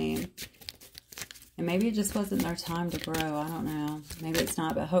time, and maybe it just wasn't their time to grow. I don't know. Maybe it's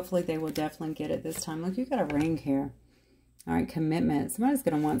not, but hopefully they will definitely get it this time. Look, you got a ring here. All right, commitment. Somebody's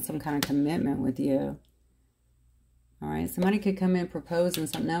going to want some kind of commitment with you. All right, somebody could come in proposing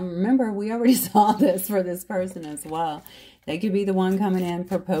something. Now, remember, we already saw this for this person as well. They could be the one coming in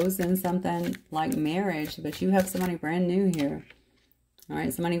proposing something like marriage, but you have somebody brand new here. All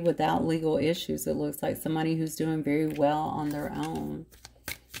right, somebody without legal issues. It looks like somebody who's doing very well on their own.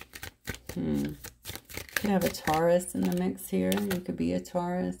 Could have a Taurus in the mix here. You could be a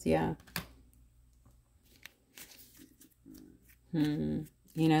Taurus, yeah. You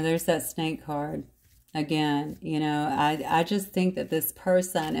know, there's that snake card. Again, you know, I just think that this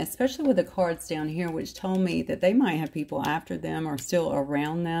person, especially with the cards down here, which told me that they might have people after them or still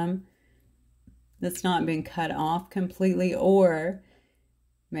around them that's not been cut off completely, or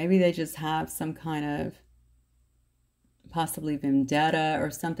maybe they just have some kind of possibly vendetta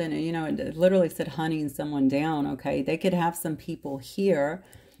or something. You know, it literally said hunting someone down, okay? They could have some people here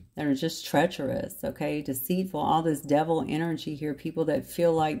that are just treacherous, okay, deceitful, all this devil energy here, people that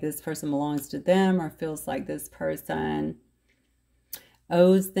feel like this person belongs to them or feels like this person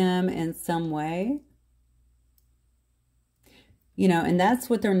owes them in some way. You know, and that's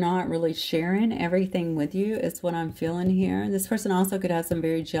what they're not really sharing everything with you, is what I'm feeling here. This person also could have some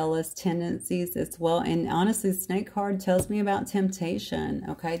very jealous tendencies as well. And honestly, the snake card tells me about temptation,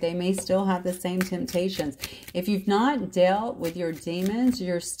 okay? They may still have the same temptations. If you've not dealt with your demons,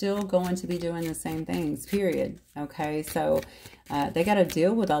 you're still going to be doing the same things, period, okay? So they got to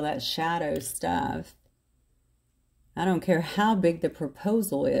deal with all that shadow stuff. I don't care how big the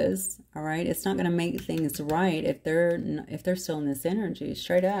proposal is, all right? It's not going to make things right if they're still in this energy,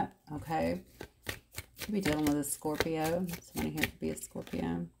 straight up, okay? Could be dealing with a Scorpio. Somebody here could be a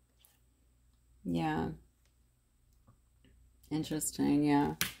Scorpio. Yeah. Interesting,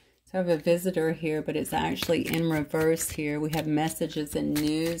 yeah. So I have a visitor here, but it's actually in reverse here. We have messages and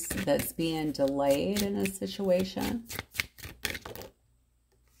news that's being delayed in a situation.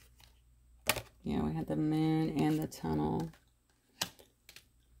 Yeah, we had the moon and the tunnel.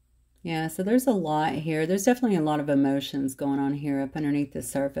 Yeah, so there's a lot here. There's definitely a lot of emotions going on here up underneath the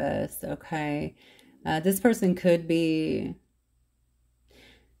surface, okay? This person could be,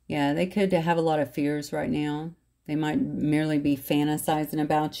 yeah, they could have a lot of fears right now. They might merely be fantasizing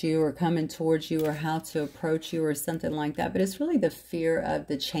about you or coming towards you or how to approach you or something like that. But it's really the fear of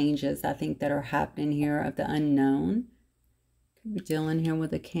the changes, I think, that are happening here, of the unknown. Could be dealing here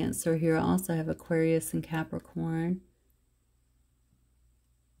with a Cancer here. I also have Aquarius and Capricorn.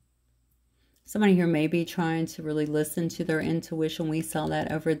 Somebody here may be trying to really listen to their intuition. We saw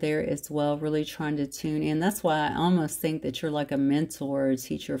that over there as well, really trying to tune in. That's why I almost think that you're like a mentor or a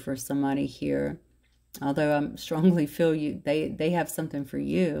teacher for somebody here. Although I strongly feel they have something for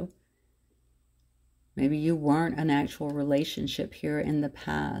you. Maybe you weren't an actual relationship here in the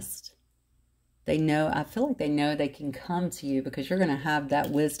past. They know, I feel like they know they can come to you because you're going to have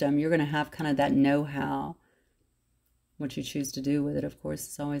that wisdom. You're going to have kind of that know-how. What you choose to do with it, of course,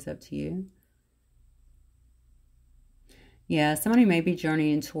 is always up to you. Yeah, somebody may be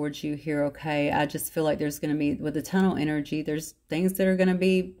journeying towards you here, okay? I just feel like there's going to be, with the tunnel energy, there's things that are going to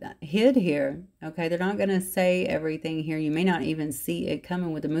be hid here, okay? They're not going to say everything here. You may not even see it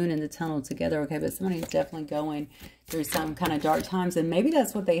coming with the moon and the tunnel together, okay? But somebody's definitely going through some kind of dark times, and maybe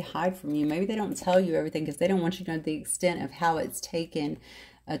that's what they hide from you. Maybe they don't tell you everything because they don't want you to know the extent of how it's taken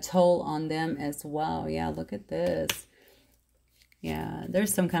a toll on them as well. Yeah, look at this. Yeah,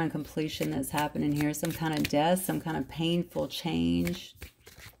 there's some kind of completion that's happening here. Some kind of death, some kind of painful change.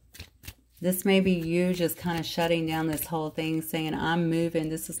 This may be you just kind of shutting down this whole thing, saying, I'm moving.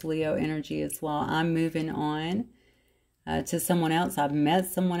 This is Leo energy as well. I'm moving on to someone else. I've met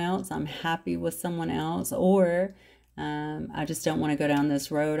someone else. I'm happy with someone else. Or I just don't want to go down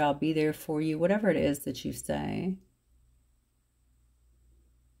this road. I'll be there for you. Whatever it is that you say.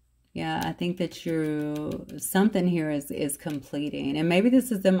 Yeah, I think that something here is completing. And maybe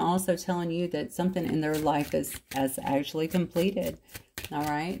this is them also telling you that something in their life has actually completed. All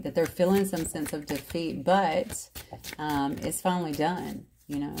right? That they're feeling some sense of defeat, but it's finally done.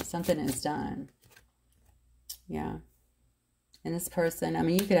 You know, something is done. Yeah. And this person, I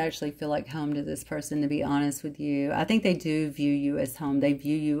mean, you could actually feel like home to this person, to be honest with you. I think they do view you as home. They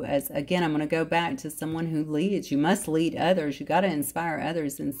view you as, again, I'm going to go back to someone who leads. You must lead others. You got to inspire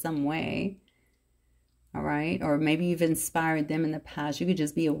others in some way. All right? Or maybe you've inspired them in the past. You could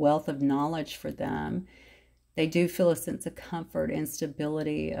just be a wealth of knowledge for them. They do feel a sense of comfort and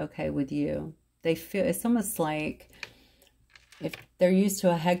stability, okay, with you. They feel, it's almost like, if they're used to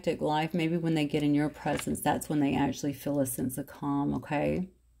a hectic life, maybe when they get in your presence, that's when they actually feel a sense of calm, okay?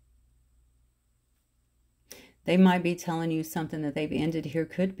 They might be telling you something that they've ended here.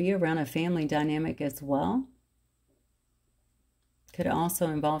 Could be around a family dynamic as well. Could also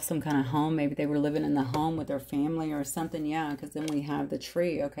involve some kind of home. Maybe they were living in the home with their family or something. Yeah, because then we have the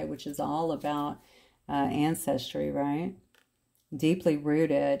tree, okay, which is all about ancestry, right? Deeply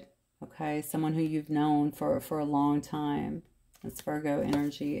rooted, okay? Someone who you've known for a long time. That's Virgo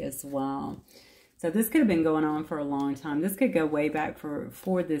energy as well. So this could have been going on for a long time. This could go way back for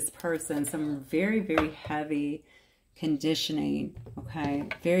this person. Some very, very heavy conditioning, okay?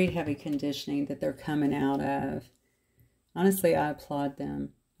 Very heavy conditioning that they're coming out of. Honestly, I applaud them,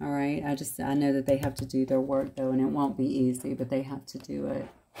 all right? I know that they have to do their work, though, and it won't be easy, but they have to do it.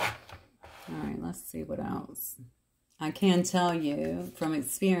 All right, let's see what else. I can tell you from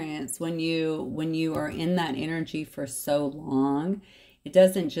experience, when you are in that energy for so long, it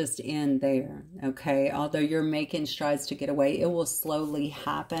doesn't just end there, okay? Although you're making strides to get away, it will slowly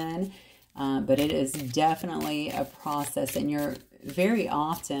happen, but it is definitely a process, and you're very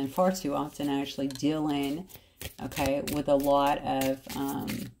often, far too often actually, dealing, okay, with a lot of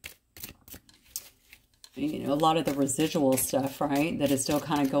you know, a lot of the residual stuff, right? That is still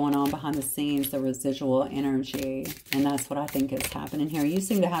kind of going on behind the scenes, the residual energy. And that's what I think is happening here. You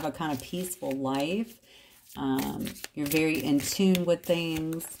seem to have a kind of peaceful life. You're very in tune with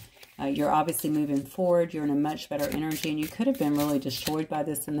things. You're obviously moving forward. You're in a much better energy. And you could have been really destroyed by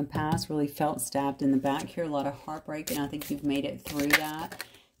this in the past. Really felt stabbed in the back here. A lot of heartbreak. And I think you've made it through that.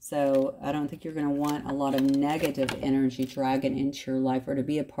 So I don't think you're going to want a lot of negative energy dragging into your life or to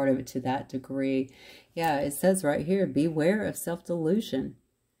be a part of it to that degree. Yeah, it says right here, beware of self-delusion.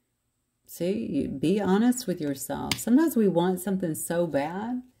 See, be honest with yourself. Sometimes we want something so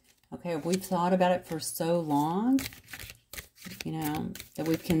bad, okay, if we've thought about it for so long, you know, that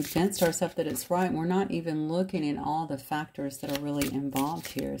we've convinced ourselves that it's right. And we're not even looking at all the factors that are really involved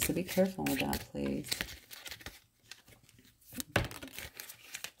here. So be careful with that, please.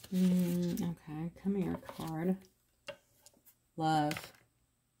 Okay, come here, card. Love.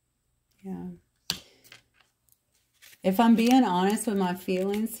 Yeah. If I'm being honest with my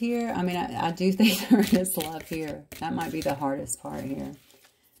feelings here, I mean, I do think there is love here. That might be the hardest part here.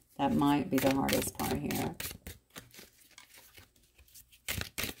 That might be the hardest part here.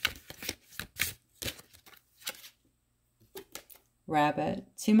 Rabbit.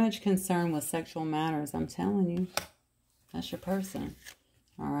 Too much concern with sexual matters. I'm telling you. That's your person.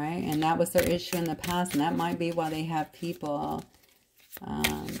 All right. And that was their issue in the past. And that might be why they have people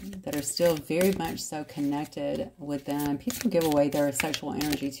that are still very much so connected with them. People give away their sexual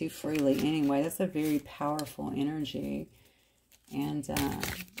energy too freely anyway. That's a very powerful energy. And,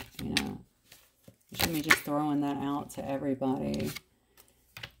 you know, you shouldn't be just throwing that out to everybody.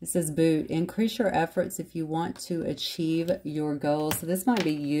 This is Boot. Increase your efforts if you want to achieve your goals. So this might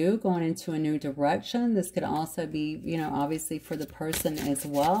be you going into a new direction. This could also be, you know, obviously for the person as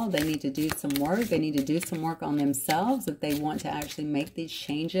well. They need to do some work. They need to do some work on themselves if they want to actually make these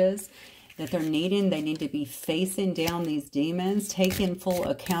changes that they're needing. They need to be facing down these demons, taking full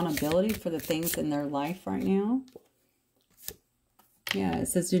accountability for the things in their life right now. Yeah, it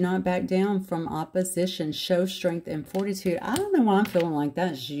says, do not back down from opposition. Show strength and fortitude. I don't know why I'm feeling like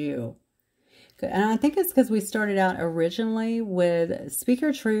that's you. And I think it's because we started out originally with speak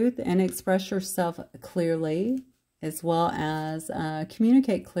your truth and express yourself clearly, as well as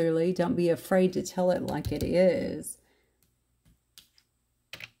communicate clearly. Don't be afraid to tell it like it is.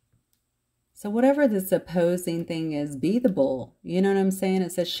 So whatever this opposing thing is, be the bull. You know what I'm saying?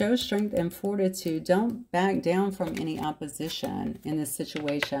 It says show strength and fortitude. Don't back down from any opposition in this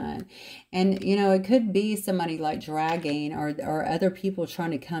situation. And, you know, it could be somebody like dragging or other people trying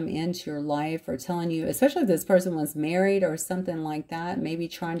to come into your life or telling you, especially if this person was married or something like that, maybe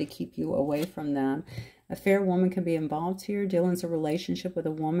trying to keep you away from them. A fair woman could be involved here. Dylan's a relationship with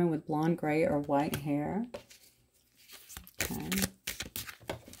a woman with blonde, gray, or white hair. Okay.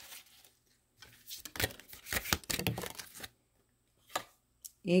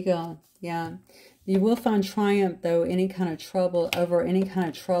 Ego, yeah. You will find triumph, though, any kind of trouble, over any kind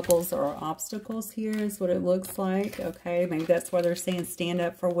of troubles or obstacles here is what it looks like, okay? Maybe that's why they're saying stand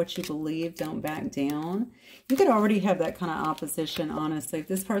up for what you believe, don't back down. You could already have that kind of opposition, honestly. If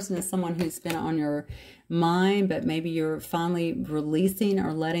this person is someone who's been on your mind, but maybe you're finally releasing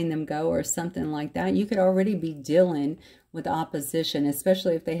or letting them go or something like that, you could already be dealing with opposition,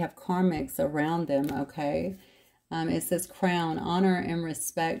 especially if they have karmics around them, okay? It says crown, honor, and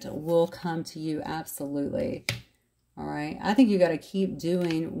respect will come to you. Absolutely. All right. I think you got to keep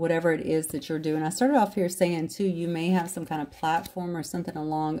doing whatever it is that you're doing. I started off here saying, too, you may have some kind of platform or something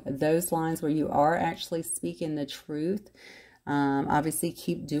along those lines where you are actually speaking the truth. Obviously,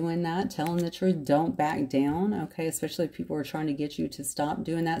 keep doing that, telling the truth. Don't back down, okay? Especially if people are trying to get you to stop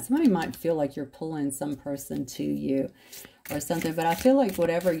doing that. Somebody might feel like you're pulling some person to you or something, but I feel like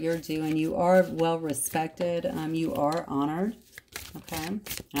whatever you're doing, you are well respected. You are honored, okay? And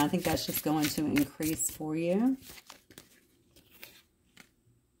I think that's just going to increase for you.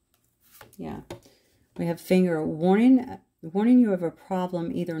 Yeah. We have finger warning you of a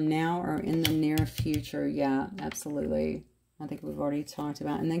problem either now or in the near future. Yeah, absolutely. I think we've already talked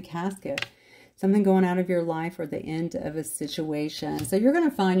about. And then casket. Something going out of your life or the end of a situation. So you're going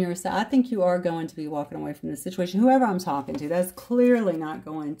to find yourself, I think you are going to be walking away from this situation. Whoever I'm talking to, that's clearly not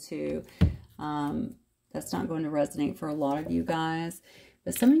going to, that's not going to resonate for a lot of you guys.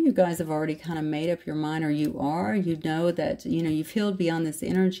 But some of you guys have already kind of made up your mind, or you know that, you know, you've healed beyond this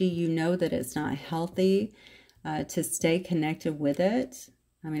energy. You know that it's not healthy to stay connected with it.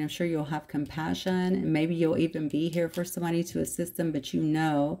 I mean, I'm sure you'll have compassion, and maybe you'll even be here for somebody to assist them, but you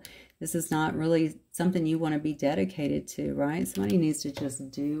know this is not really something you want to be dedicated to, right? Somebody needs to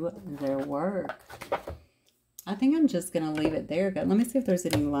just do their work. I think I'm just going to leave it there. Let me see if there's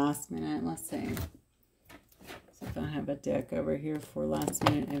any last minute. Let's see. So if I have a deck over here for last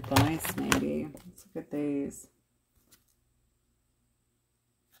minute advice, maybe. Let's look at these.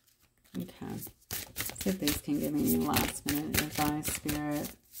 Okay. See if these can give me any last minute advice,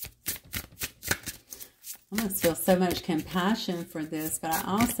 Spirit. I almost feel so much compassion for this, but I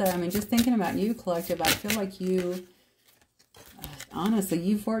also, I mean, just thinking about you, Collective, I feel like you, honestly,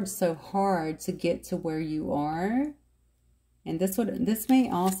 you've worked so hard to get to where you are. And this may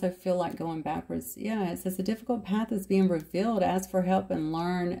also feel like going backwards. Yeah, it says a difficult path is being revealed. Ask for help and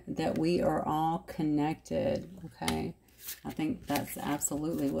learn that we are all connected, okay? I think that's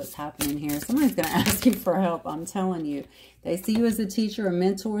absolutely what's happening here. Somebody's going to ask you for help, I'm telling you. They see you as a teacher, a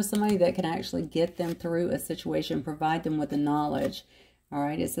mentor, somebody that can actually get them through a situation, provide them with the knowledge. All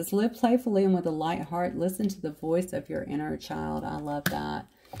right, it says live playfully and with a light heart. Listen to the voice of your inner child. I love that.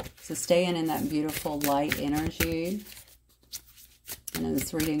 So staying in that beautiful light energy. And then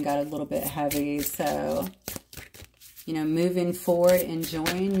this reading got a little bit heavy, so you know, moving forward,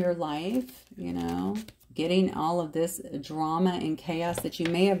 enjoying your life, you know, getting all of this drama and chaos that you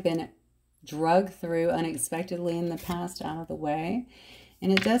may have been drugged through unexpectedly in the past out of the way.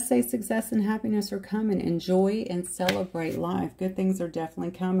 And it does say success and happiness are coming. Enjoy and celebrate life. Good things are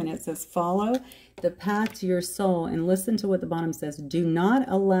definitely coming. It says follow the path to your soul. And listen to what the bottom says. Do not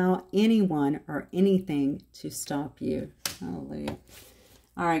allow anyone or anything to stop you. Hallelujah.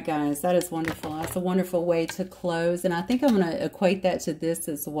 All right, guys, that is wonderful. That's a wonderful way to close. And I think I'm going to equate that to this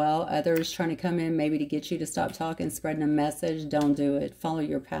as well. Others trying to come in maybe to get you to stop talking, spreading a message. Don't do it. Follow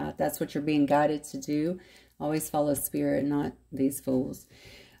your path. That's what you're being guided to do. Always follow spirit, not these fools.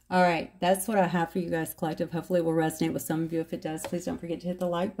 All right, that's what I have for you guys, collective. Hopefully it will resonate with some of you. If it does, please don't forget to hit the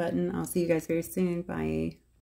like button. I'll see you guys very soon. Bye.